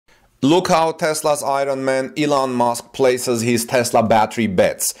Look how Tesla's Iron Man Elon Musk places his Tesla battery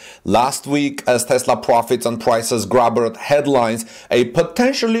bets. Last week, as Tesla profits and prices grabbed headlines, a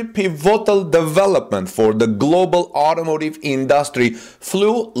potentially pivotal development for the global automotive industry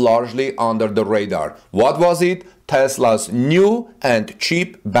flew largely under the radar. What was it? Tesla's new and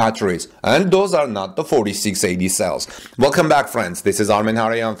cheap batteries, and those are not the 4680 cells. Welcome back, friends. This is Armen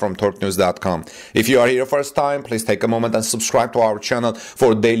Harayan from TorqueNews.com. If you are here first time, please take a moment and subscribe to our channel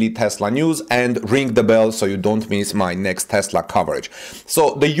for daily Tesla news and ring the bell so you don't miss my next Tesla coverage.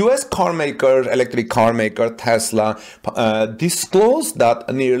 So the US car maker, electric car maker Tesla, disclosed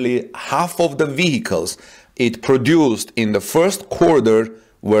that nearly half of the vehicles it produced in the first quarter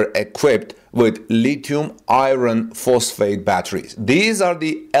were equipped with lithium iron phosphate batteries. These are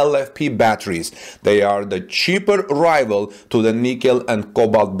the LFP batteries. They are the cheaper rival to the nickel and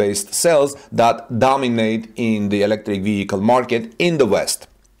cobalt based cells that dominate in the electric vehicle market in the West.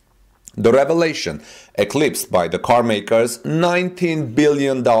 The revelation eclipsed by the car maker's $19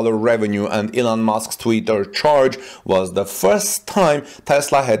 billion revenue and Elon Musk's Twitter charge was the first time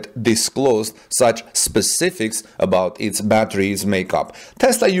Tesla had disclosed such specifics about its batteries makeup.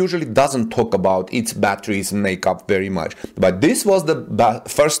 Tesla usually doesn't talk about its batteries makeup very much, but this was the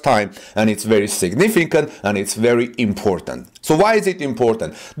first time, and it's very significant and it's very important. So why is it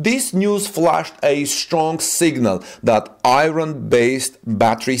important? This news flashed a strong signal that iron-based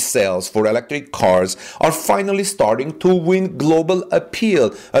battery cells for electric cars are finally starting to win global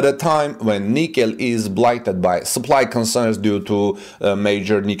appeal at a time when nickel is blighted by supply concerns due to a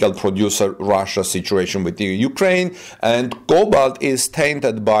major nickel producer Russia situation with Ukraine, and cobalt is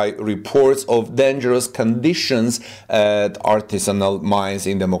tainted by reports of dangerous conditions at artisanal mines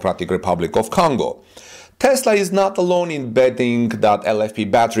in Democratic Republic of Congo. Tesla is not alone in betting that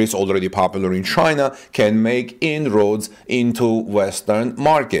LFP batteries, already popular in China, can make inroads into Western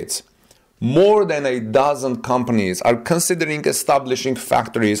markets. More than a dozen companies are considering establishing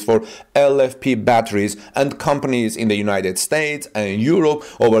factories for LFP batteries, and companies in the United States and Europe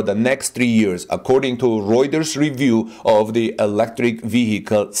over the next 3 years, according to Reuters' review of the electric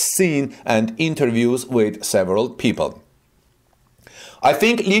vehicle scene and interviews with several people. I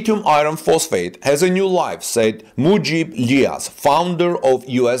think lithium iron phosphate has a new life, said Mujib Lias, founder of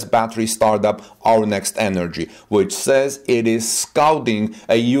US battery startup Our Next Energy, which says it is scouting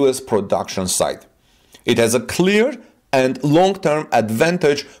a US production site. It has a clear and long-term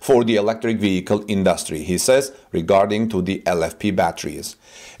advantage for the electric vehicle industry, he says, regarding to the LFP batteries.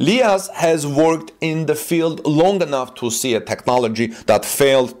 Lias has worked in the field long enough to see a technology that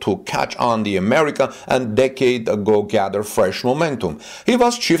failed to catch on in America and a decade ago gathered fresh momentum. He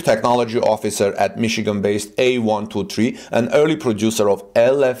was Chief Technology Officer at Michigan-based A123, an early producer of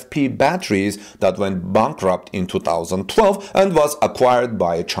LFP batteries that went bankrupt in 2012 and was acquired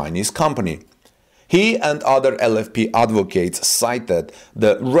by a Chinese company. He and other LFP advocates cited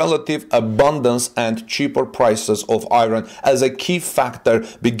the relative abundance and cheaper prices of iron as a key factor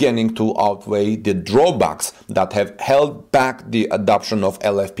beginning to outweigh the drawbacks that have held back the adoption of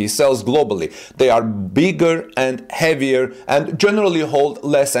LFP cells globally. They are bigger and heavier and generally hold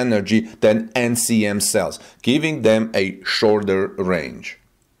less energy than NCM cells, giving them a shorter range.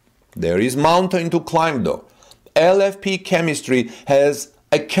 There is mountain to climb though. LFP chemistry has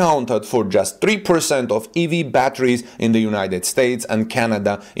accounted for just 3% of EV batteries in the United States and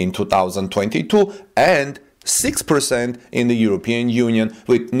Canada in 2022 and 6% in the European Union,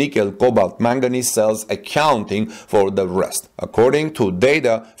 with nickel, cobalt, manganese cells accounting for the rest, according to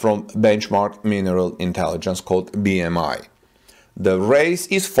data from Benchmark Mineral Intelligence called BMI. The race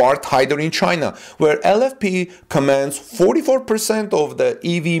is far tighter in China, where LFP commands 44% of the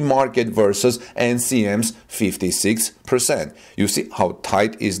EV market versus NCM's 56%. You see how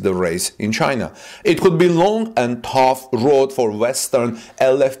tight is the race in China. It could be long and tough road for Western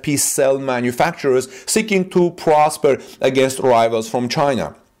LFP cell manufacturers seeking to prosper against rivals from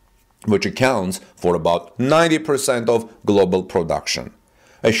China, which accounts for about 90% of global production.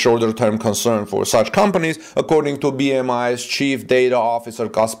 A shorter-term concern for such companies, according to BMI's Chief Data Officer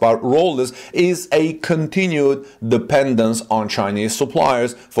Kaspar Rolles, is a continued dependence on Chinese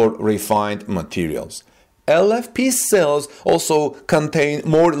suppliers for refined materials. LFP cells also contain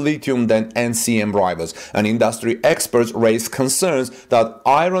more lithium than NCM rivals, and industry experts raise concerns that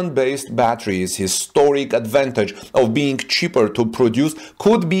iron-based batteries' historic advantage of being cheaper to produce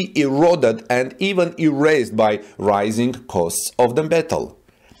could be eroded and even erased by rising costs of the metal.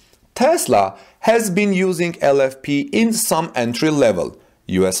 Tesla has been using LFP in some entry-level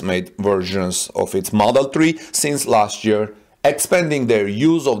US-made versions of its Model 3 since last year, expanding their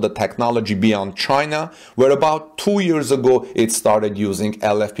use of the technology beyond China, where about 2 years ago it started using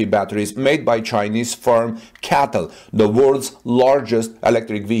LFP batteries made by Chinese firm CATL, the world's largest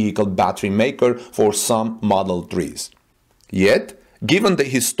electric vehicle battery maker for some Model 3s. Yet, given the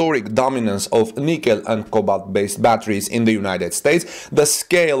historic dominance of nickel and cobalt-based batteries in the United States, the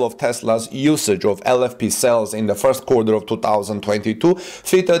scale of Tesla's usage of LFP cells in the first quarter of 2022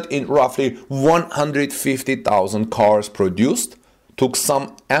 fitted in roughly 150,000 cars produced, took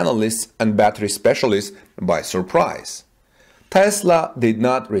some analysts and battery specialists by surprise. Tesla did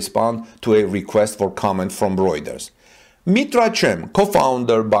not respond to a request for comment from Reuters. Mitra Chem,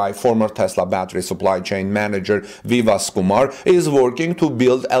 co-founder by former Tesla battery supply chain manager Vivas Kumar, is working to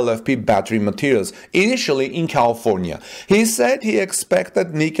build LFP battery materials, initially in California. He said he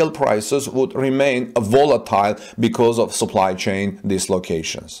expected nickel prices would remain volatile because of supply chain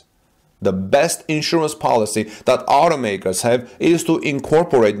dislocations. The best insurance policy that automakers have is to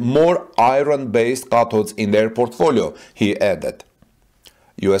incorporate more iron-based cathodes in their portfolio, he added.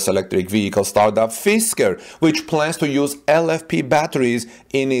 U.S. electric vehicle startup Fisker, which plans to use LFP batteries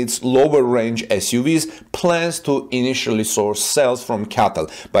in its lower-range SUVs, plans to initially source cells from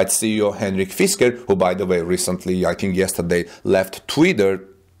CATL. But CEO Henrik Fisker, who by the way recently, I think yesterday, left Twitter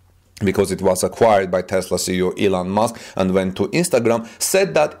because it was acquired by Tesla CEO Elon Musk and went to Instagram,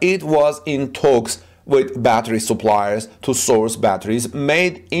 said that it was in talks with battery suppliers to source batteries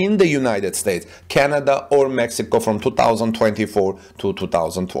made in the United States, Canada or Mexico from 2024 to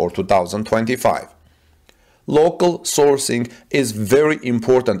 2025. Local sourcing is very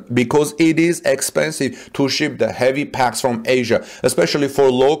important because it is expensive to ship the heavy packs from Asia, especially for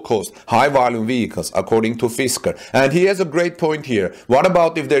low-cost, high-volume vehicles, according to Fisker. And he has a great point here. What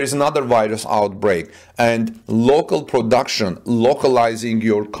about if there is another virus outbreak? And local production, localizing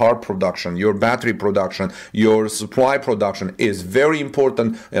your car production, your battery production, your supply production is very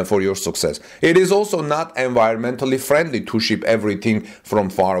important for your success. It is also not environmentally friendly to ship everything from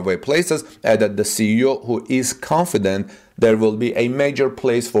faraway places, added the CEO, who is confident there will be a major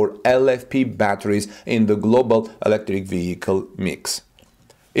place for LFP batteries in the global electric vehicle mix.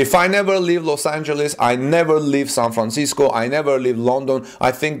 If I never leave Los Angeles, I never leave San Francisco, I never leave London,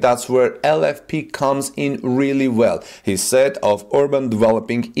 I think that's where LFP comes in really well, he said of urban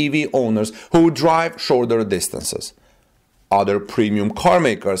developing EV owners who drive shorter distances. Other premium car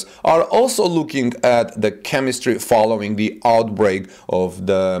makers are also looking at the chemistry following the outbreak of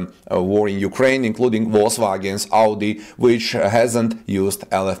the war in Ukraine, including Volkswagen's Audi, which hasn't used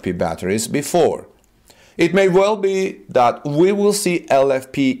LFP batteries before. It may well be that we will see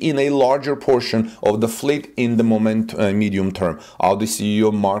LFP in a larger portion of the fleet in the medium term, Audi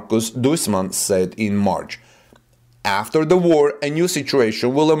CEO Markus Duesmann said in March. After the war, a new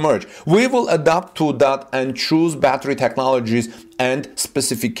situation will emerge. We will adapt to that and choose battery technologies and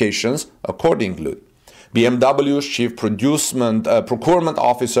specifications accordingly. BMW's chief procurement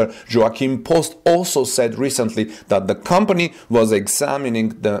officer Joachim Post also said recently that the company was examining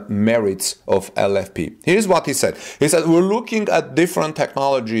the merits of LFP. Here's what he said. He said, we're looking at different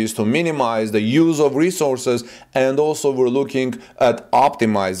technologies to minimize the use of resources, and also we're looking at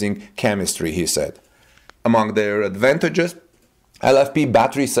optimizing chemistry, he said. Among their advantages, LFP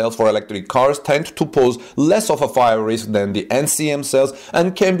battery cells for electric cars tend to pose less of a fire risk than the NCM cells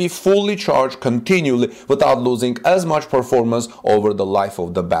and can be fully charged continually without losing as much performance over the life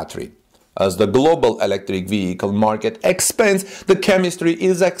of the battery. As the global electric vehicle market expands, the chemistry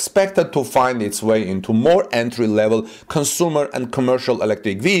is expected to find its way into more entry-level consumer and commercial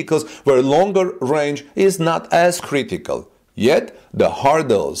electric vehicles where longer range is not as critical. Yet, the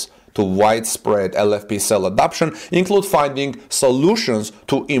hurdles to widespread LFP cell adoption include finding solutions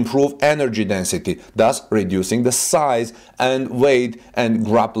to improve energy density, thus reducing the size and weight and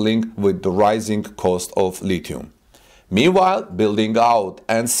grappling with the rising cost of lithium. Meanwhile, building out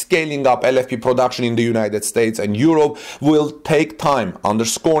and scaling up LFP production in the United States and Europe will take time,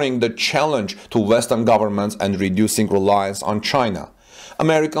 underscoring the challenge to Western governments and reducing reliance on China.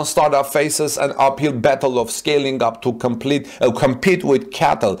 American startup faces an uphill battle of scaling up to compete with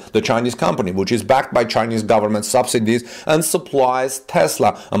CATL, the Chinese company, which is backed by Chinese government subsidies and supplies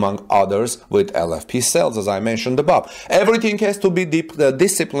Tesla, among others, with LFP cells, as I mentioned above. Everything has to be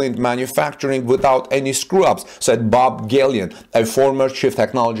disciplined manufacturing without any screw-ups, said Bob Gallian, a former chief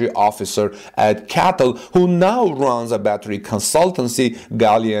technology officer at CATL, who now runs a battery consultancy,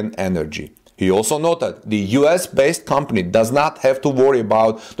 Gallian Energy. He also noted the US-based company does not have to worry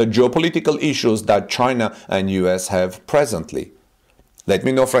about the geopolitical issues that China and US have presently. Let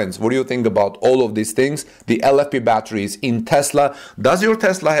me know, friends, what do you think about all of these things? The LFP batteries in Tesla. Does your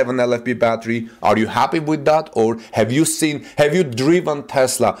Tesla have an LFP battery? Are you happy with that? Or have you driven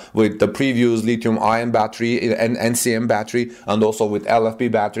Tesla with the previous lithium-ion battery and NCM battery and also with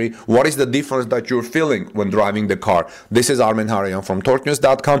LFP battery? What is the difference that you're feeling when driving the car? This is Armen Harayan from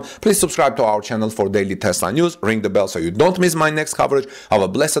torquenews.com. Please subscribe to our channel for daily Tesla news. Ring the bell so you don't miss my next coverage. Have a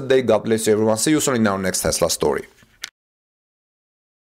blessed day. God bless you, everyone. See you soon in our next Tesla story.